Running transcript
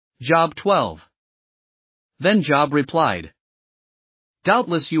Job 12. Then Job replied,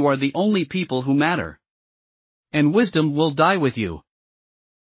 doubtless you are the only people who matter. And wisdom will die with you.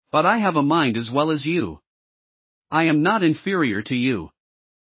 But I have a mind as well as you. I am not inferior to you.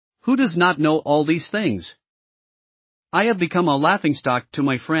 Who does not know all these things? I have become a laughingstock to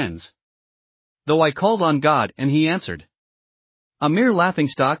my friends. Though I called on God and he answered. A mere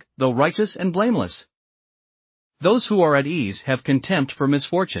laughingstock, though righteous and blameless. Those who are at ease have contempt for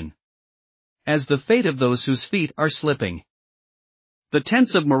misfortune. As the fate of those whose feet are slipping. The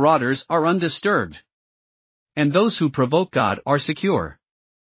tents of marauders are undisturbed. And those who provoke God are secure.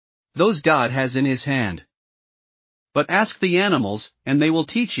 Those God has in his hand. But ask the animals, and they will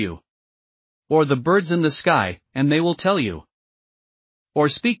teach you. Or the birds in the sky, and they will tell you. Or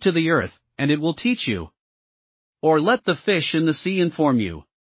speak to the earth, and it will teach you. Or let the fish in the sea inform you.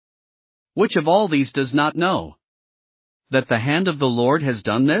 Which of all these does not know that the hand of the Lord has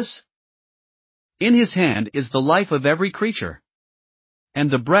done this? In his hand is the life of every creature,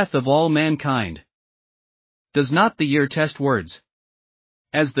 and the breath of all mankind. Does not the ear test words,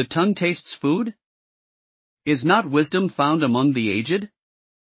 as the tongue tastes food? Is not wisdom found among the aged?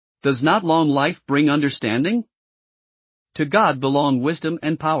 Does not long life bring understanding? To God belong wisdom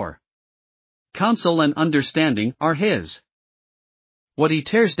and power. Counsel and understanding are his. What he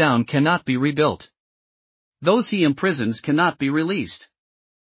tears down cannot be rebuilt. Those he imprisons cannot be released.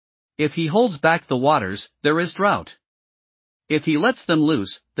 If he holds back the waters, there is drought. If he lets them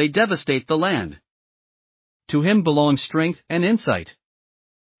loose, they devastate the land. To him belong strength and insight.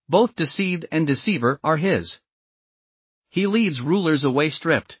 Both deceived and deceiver are his. He leads rulers away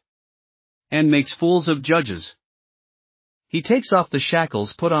stripped, and makes fools of judges. He takes off the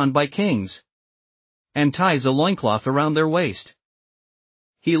shackles put on by kings, and ties a loincloth around their waist.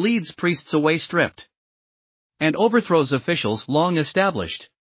 He leads priests away stripped, and overthrows officials long established.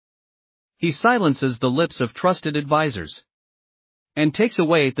 He silences the lips of trusted advisers, and takes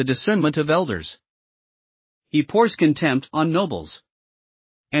away the discernment of elders. He pours contempt on nobles,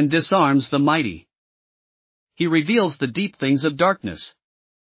 and disarms the mighty. He reveals the deep things of darkness,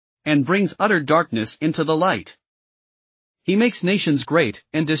 and brings utter darkness into the light. He makes nations great,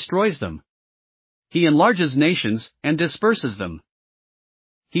 and destroys them. He enlarges nations, and disperses them.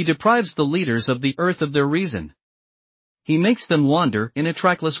 He deprives the leaders of the earth of their reason. He makes them wander in a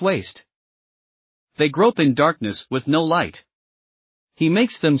trackless waste. They grope in darkness with no light. He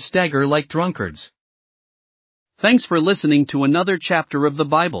makes them stagger like drunkards. Thanks for listening to another chapter of the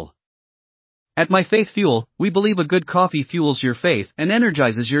Bible. At My Faith Fuel, we believe a good coffee fuels your faith and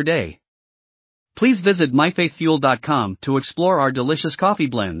energizes your day. Please visit myfaithfuel.com to explore our delicious coffee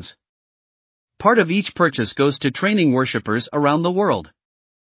blends. Part of each purchase goes to training worshipers around the world.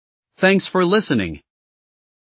 Thanks for listening.